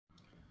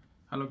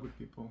Hello good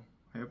people,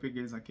 I hope you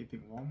guys are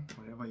keeping warm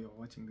wherever you're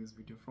watching this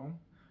video from.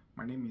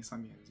 My name is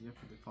Sammy here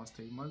for the first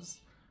timers,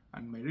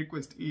 and my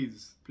request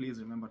is please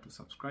remember to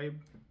subscribe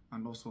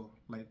and also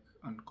like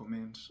and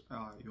comment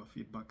your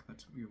feedback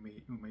that you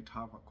might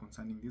have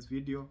concerning this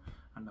video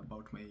and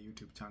about my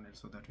YouTube channel,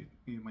 so that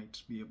we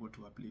might be able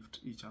to uplift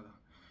each other.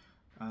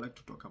 I'd like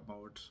to talk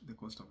about the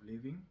cost of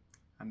living,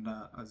 and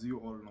as you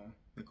all know,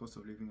 the cost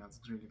of living has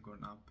really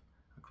gone up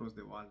across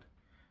the world.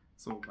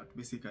 So, but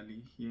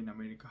basically here in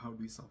America, how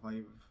do we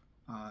survive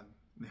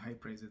the high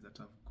prices that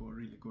have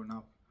really gone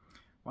up?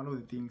 One of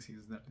the things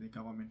is that the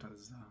government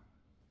has,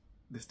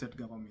 the state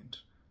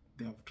government,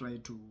 they have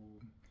tried to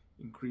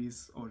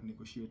increase or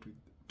negotiate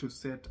to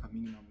set a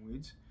minimum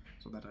wage,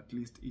 so that at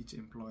least each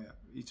employer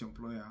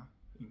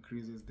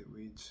increases the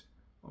wage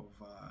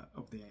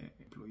of the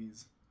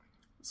employees.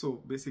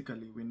 So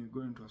basically, when you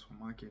go into a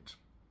supermarket,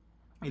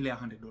 ile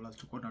 $100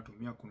 tulikuwa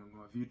tunatumia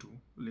kununua vitu,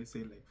 let's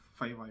say like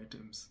 5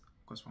 items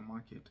kwa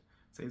supermarket,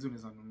 saizi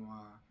unaweza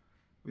nunua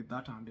with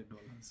that $100,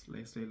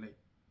 let's say like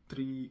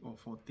 3 or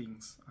 4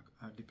 things,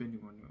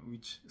 depending on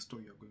which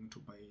store you're going to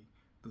buy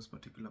those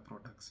particular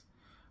products.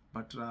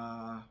 But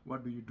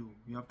what do?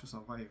 You have to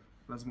survive.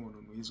 Lazima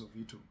ununue hizo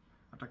vitu.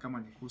 Hata kama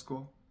ni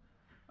Costco,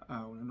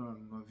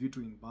 ununua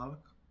vitu in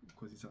bulk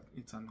because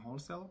it's an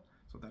wholesale,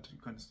 so that you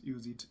can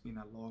use it in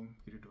a long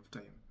period of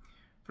time.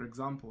 For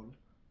example,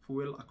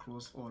 fuel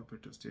across all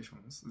petrol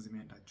stations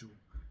zimeenda juu.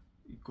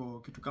 Iko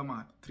kitu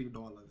kama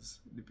 $3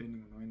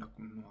 depending unaenda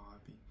kununua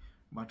wapi.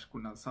 But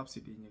kuna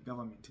subsidy yenye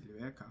government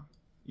iliweka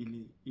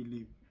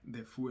ili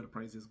the fuel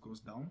prices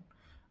goes down,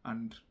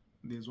 and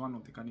there's one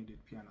of the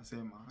candidate pia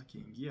anasema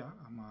akiingia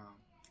ama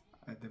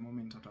at the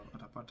moment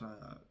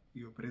atapata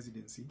your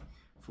presidency,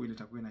 fuel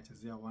itakuwa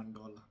inachezea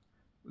 $1.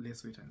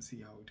 Let's wait and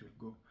see how it will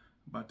go.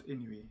 But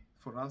anyway,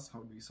 for us,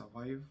 how do we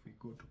survive? We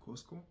go to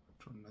Costco,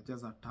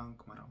 tunajaza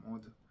tank mara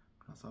moja.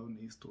 Tunasahau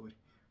ni hii story.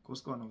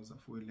 Costco wanauza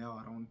fuel yao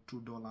around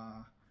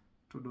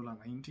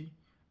 $2.90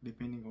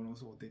 depending on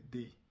also the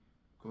day,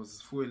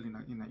 because fuel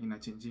ina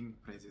changing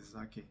prices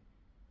zake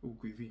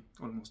huku hivi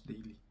almost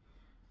daily.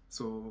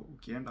 So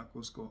ukienda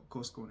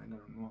Costco unaenda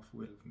kununua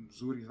fuel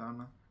mzuri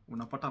sana,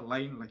 unapata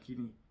line,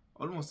 lakini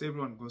almost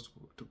everyone goes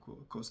to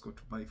Costco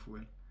to buy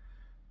fuel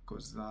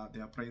because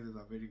their prices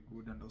are very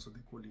good and also the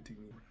quality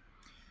good.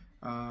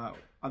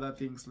 Other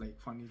things like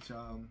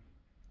furniture,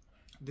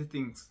 these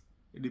things,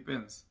 it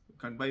depends. You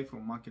can buy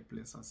from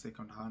marketplace as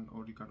second hand,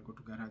 or you can go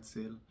to garage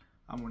sale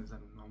ama unaweza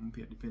nunua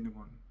mpya depending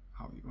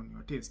on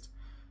your taste.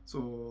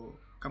 So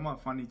kama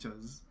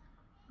furnitures,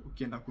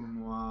 ukienda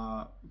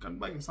kununua, you can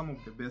buy some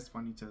of the best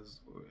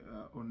furnitures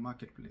on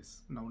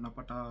marketplace na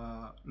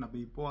unapata na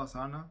bei poa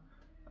sana.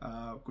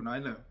 Kuna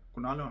wale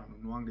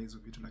wananunuanga hizo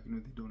vitu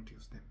lakini they don't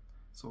use them,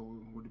 so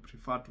would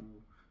prefer to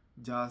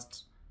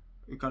just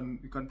you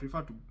can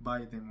prefer to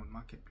buy them on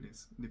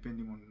marketplace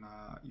depending on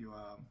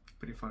your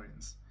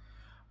preference.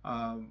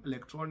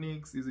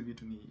 Electronics, hizi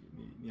vitu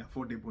ni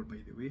affordable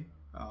by the way.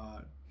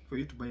 For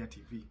you to buy a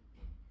TV,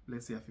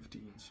 let's say a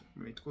 50-inch,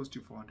 it costs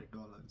you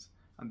 $400,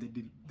 and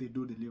they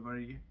do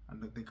delivery,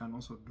 and they can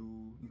also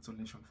do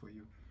installation for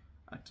you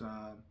at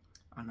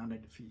an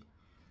added fee.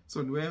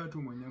 So ni wewe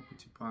tu mwenyewe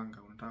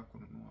kujipanga unataka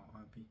kununua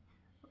wapi.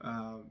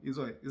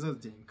 Hizo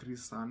zija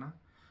increase sana.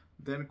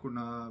 Then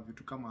kuna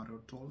vitu kama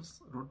road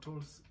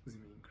tolls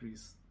zime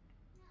increase.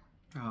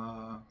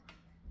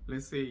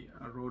 Let's say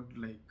a road,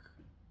 like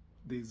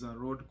there's a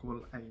road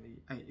called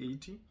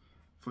I-80.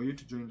 For you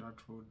to join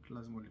that road,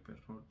 lazima ulipe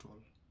road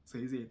toll. So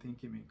easy, I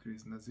think ime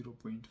increase na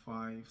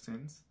 0.5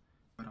 cents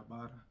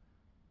barabara,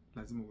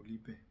 lazima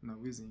ulipe. Na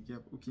uwezi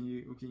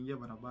ukiingia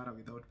barabara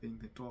without paying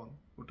the toll,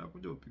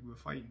 utakuja upigwe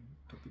fine.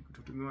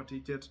 Utatumiwa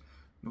ticket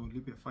na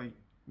ulipe fine,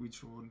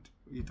 which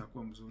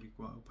itakuwa mzuri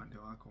kwa upande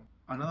wako.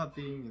 Another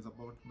thing is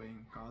about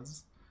buying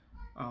cars.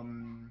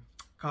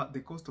 The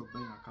cost of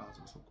buying a car has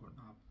also gone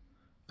up.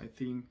 I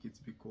think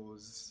it's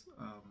because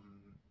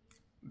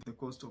the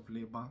cost of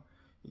labor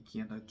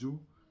ikienda juu,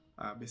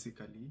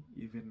 basically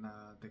even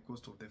the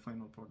cost of the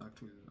final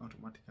product will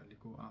automatically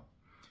go up.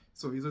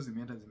 So hizo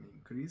zime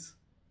increase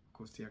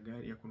cost ya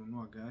gari, ya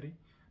kununua gari,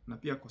 na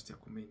pia cost ya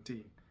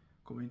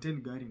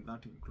maintain gari, and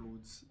that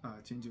includes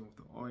changing of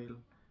the oil,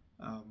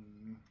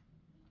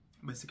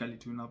 basically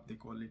tune up, they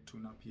call it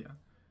tune up here.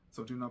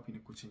 So tune up, you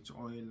need to change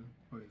oil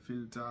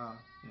filter,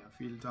 air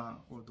filter,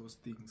 all those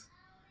things.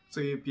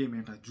 So hiyo pia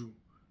imeenda juu,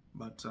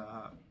 but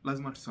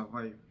lazima to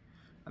survive.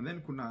 And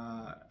then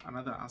kuna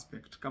another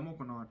aspect, kama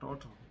uko na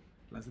watoto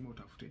lazima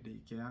utafute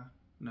daycare,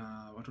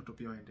 na watoto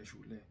pia waende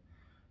shule.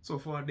 So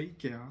for a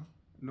daycare,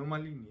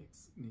 normally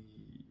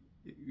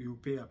you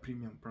pay a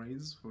premium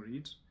price for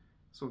it,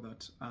 so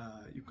that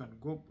you can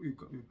go,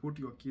 you put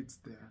your kids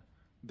there,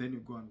 then you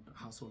go and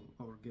hustle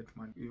or get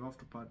money. You have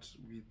to part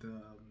with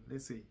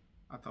let's say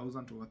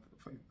 1,000 to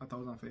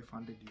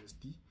 1,500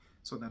 USD,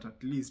 so that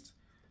at least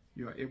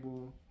you are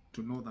able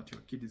to know that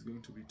your kid is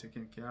going to be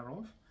taken care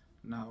of.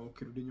 Na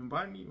ukirudi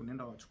nyumbani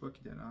unaenda wachukua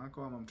kijana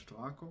wako ama mtoto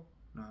wako,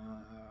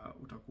 na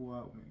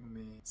utakuwa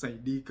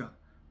umesaidika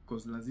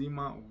because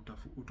lazima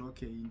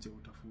utoke nje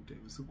utafute.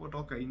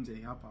 Usipotoka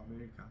nje hapa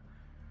America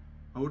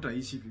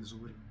hautaishi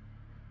vizuri,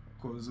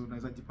 because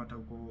unaweza jipata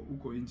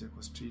uko nje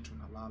kwa street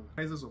unalala.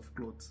 Prices of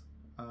clothes,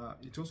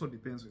 it also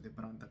depends with the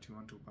brand that you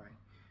want to buy.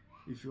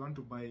 If you want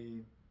to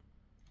buy,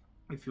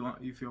 if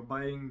you're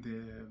buying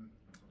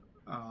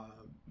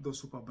those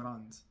super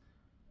brands,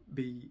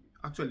 bei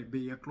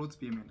ya clothes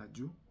pia imeenda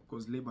juu,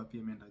 because labor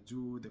pia imeenda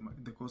juu,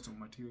 the cost of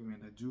material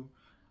imeenda juu,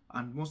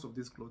 and most of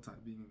these clothes are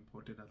being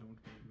imported and not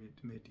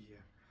made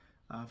here.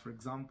 For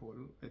example,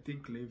 I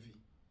think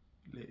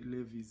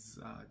Levi's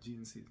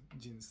jeans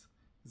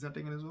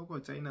zinatengenezwa huko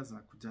China,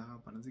 zinakuja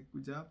hapa, na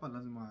zikuja hapa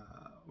lazima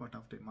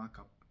watafute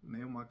markup, na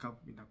hiyo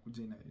markup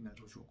inakuja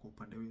inatoshwa kwa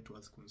upande wetu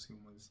as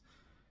consumers,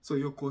 so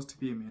your cost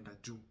pia imeenda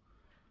juu.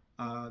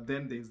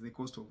 Then there is the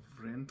cost of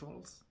rent.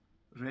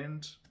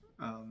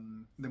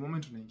 The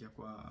moment unaingia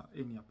kwa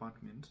any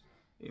apartment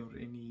or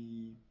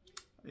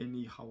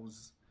any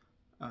house,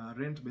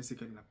 rent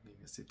basically inakuwa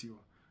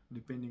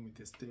depending with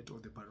the state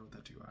or the borough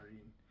that you are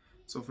in.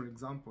 So for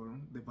example,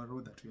 the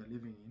borough that we are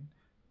living in,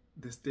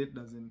 the state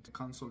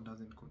council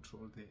doesn't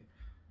control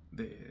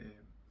the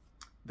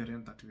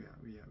rent that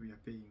we are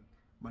paying,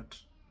 but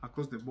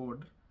across the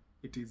board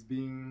it is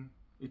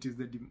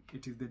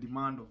the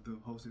demand of the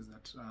houses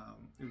that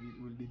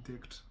will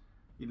detect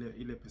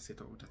ile pesa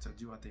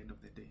utachajiwa at the end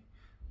of the day.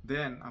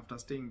 Then after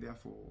staying there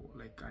for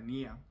like an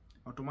year,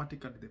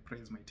 automatically the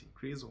price might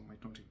increase or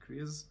might not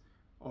increase,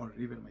 or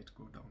even might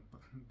go down,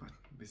 but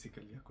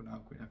basically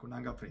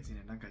hakunanga price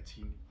inaendanga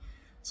chini.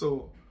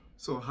 So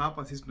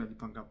hapa sisi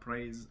tunalipanga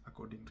price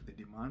according to the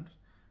demand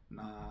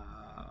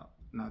na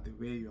the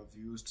way you have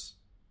used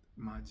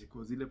maji,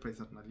 because ile price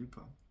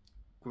tunalipa,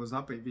 because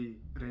hapa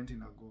hivi rent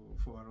inago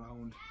for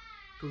around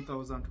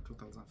 2000 to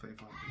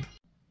 2500.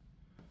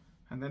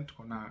 And then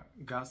tukona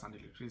gas and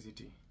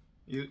electricity.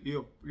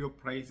 Your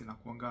price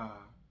inakuanga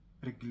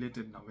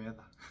regulated na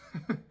weather.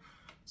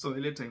 So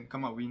ile time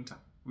kama winter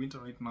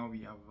right now we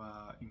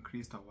have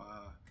increased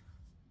our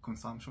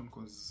consumption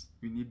because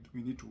we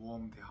need to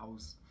warm the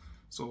house.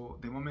 So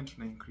the moment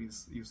we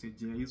increase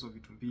usage ya hizo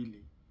vitu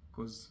mbili,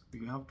 because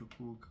we have to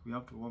cook, we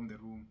have to warm the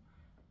room,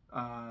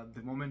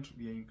 the moment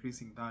we are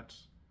increasing that,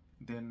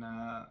 then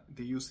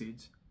the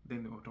usage,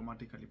 then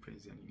automatically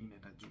price ya nini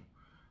inaenda juu.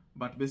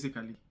 But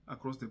basically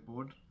across the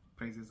board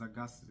prices za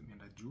gas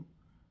zimeenda juu.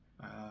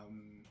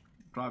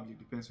 Probably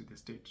depends with the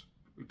state.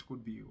 It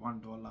could be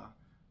 $1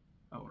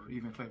 or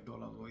even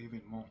 $5 or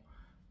even more.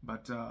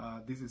 But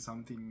this is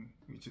something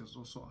which is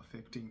also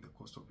affecting the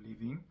cost of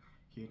living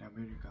here in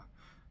America.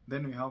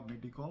 Then we have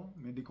medical.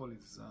 Medical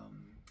is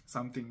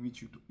something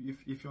which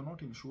if you're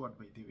not insured,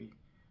 by the way,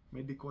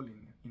 medical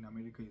in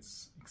America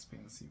is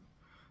expensive.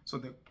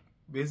 So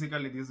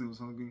basically this is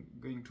also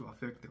going to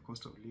affect the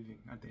cost of living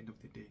at the end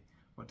of the day.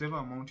 Whatever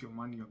amount of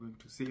money you're going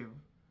to save,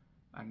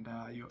 and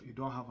you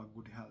don't have a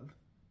good health,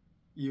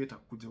 hiyo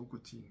itakuja huko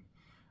chini.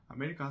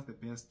 America has the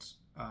best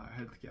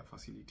healthcare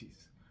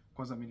facilities.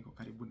 Kwanza mimi niko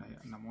karibu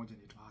na moja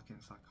inaitwa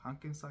Hackensack.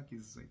 Hackensack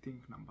is I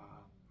think number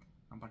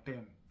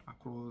 10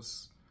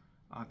 across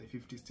the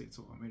 50 states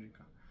of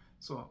America.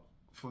 So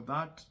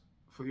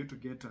for you to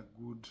get a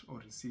good or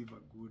receive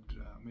a good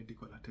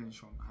medical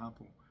attention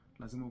hapo,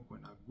 lazima uwe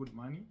na good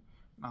money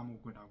na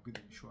uwe na good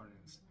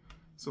insurance.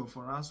 So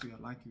for us, we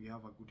are lucky we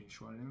have a good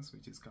insurance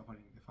which is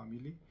covering the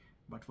family,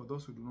 but for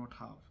those who do not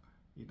have,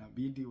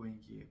 inabidi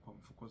waingie kwa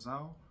mfuko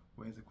zao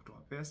waweze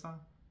kutoa pesa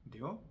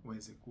ndio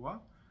waweze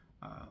kuwa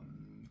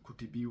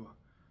kutibiwa.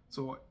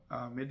 So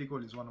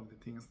medical is one of the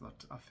things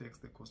that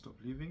affects the cost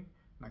of living.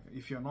 Like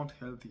if you're not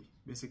healthy,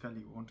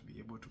 basically you won't be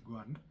able to go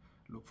and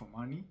look for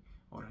money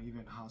or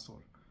even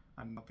hustle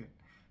and happen.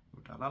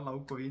 Utalala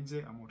huko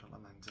nje ama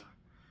utalala njaa.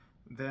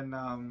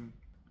 Then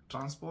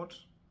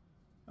transport.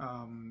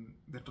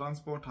 The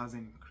transport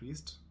hasn't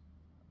increased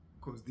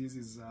because this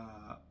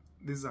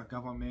is a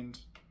government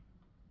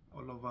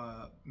all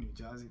over New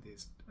Jersey.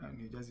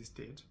 New Jersey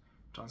state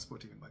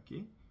transport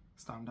imebaki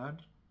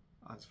standard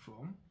as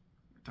from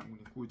tangu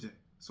nikuje,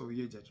 so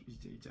hiyo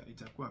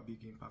itakuwa a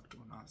big impact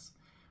on us.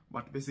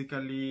 But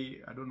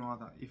basically I don't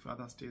know if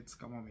other states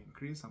kama wame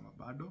increase ama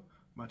bado,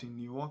 but in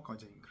New York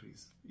haja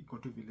increase, iko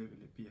tu vile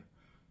vile pia.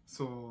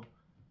 So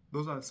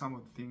those are some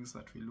of the things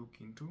that we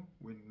look into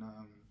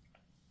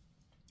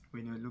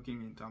when you're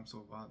looking in terms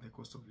of the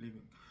cost of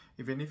living.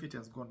 Even if it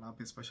has gone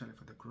up, especially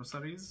for the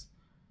groceries,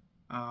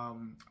 I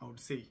would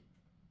say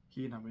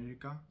here in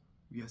America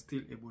we are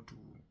still able to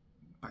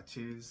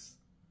purchase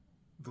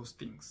those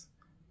things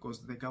because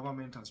the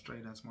government has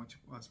tried as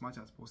much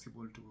as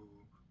possible to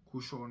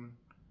cushion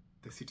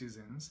the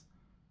citizens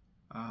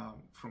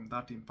from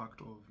that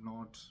impact of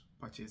not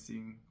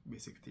purchasing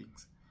basic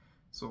things.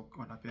 So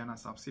wanapeana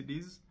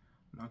subsidies.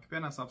 Now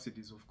wakipeana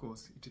subsidies, of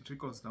course it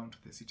trickles down to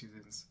the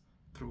citizens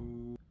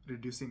through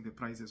reducing the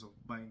prices of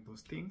buying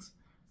those things.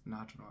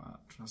 Na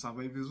tuna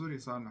survive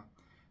vizuri sana.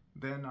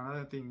 Then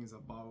another thing is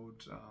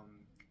about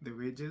the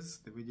wages.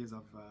 The wages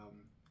have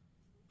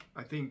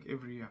I think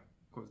every year,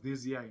 because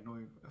this year I know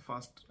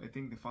I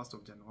think the 1st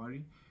of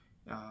January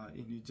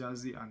in New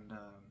Jersey and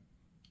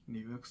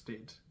New York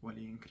State will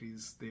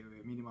increase the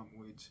minimum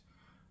wage.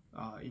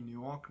 In New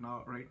York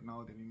right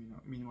now, the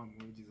minimum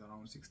wage is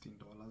around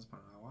 $16 per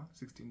hour.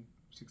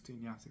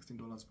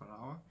 $16 per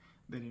hour.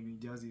 Then in New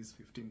Jersey is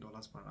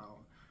 $15 per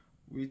hour,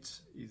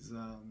 which is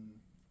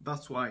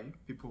that's why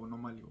people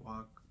normally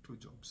work 2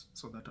 jobs,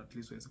 so that at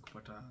least waweze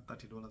kupata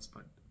 $30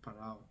 per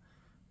hour,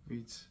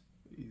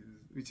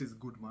 which is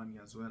good money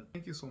as well.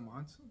 Thank you so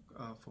much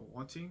for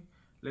watching.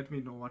 Let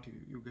me know what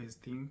you guys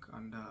think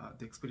and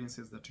the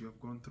experiences that you have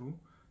gone through,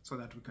 so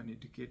that we can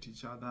educate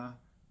each other,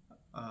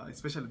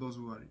 especially those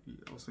who are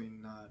also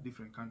in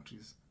different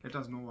countries. Let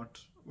us know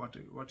what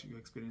your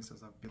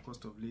experiences have, the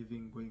cost of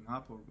living going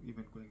up or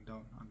even going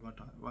down, and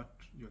what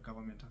your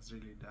government has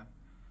really done.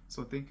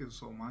 So thank you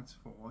so much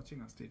for watching,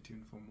 and stay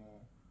tuned for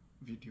more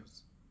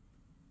videos.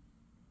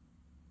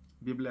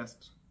 Be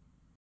blessed.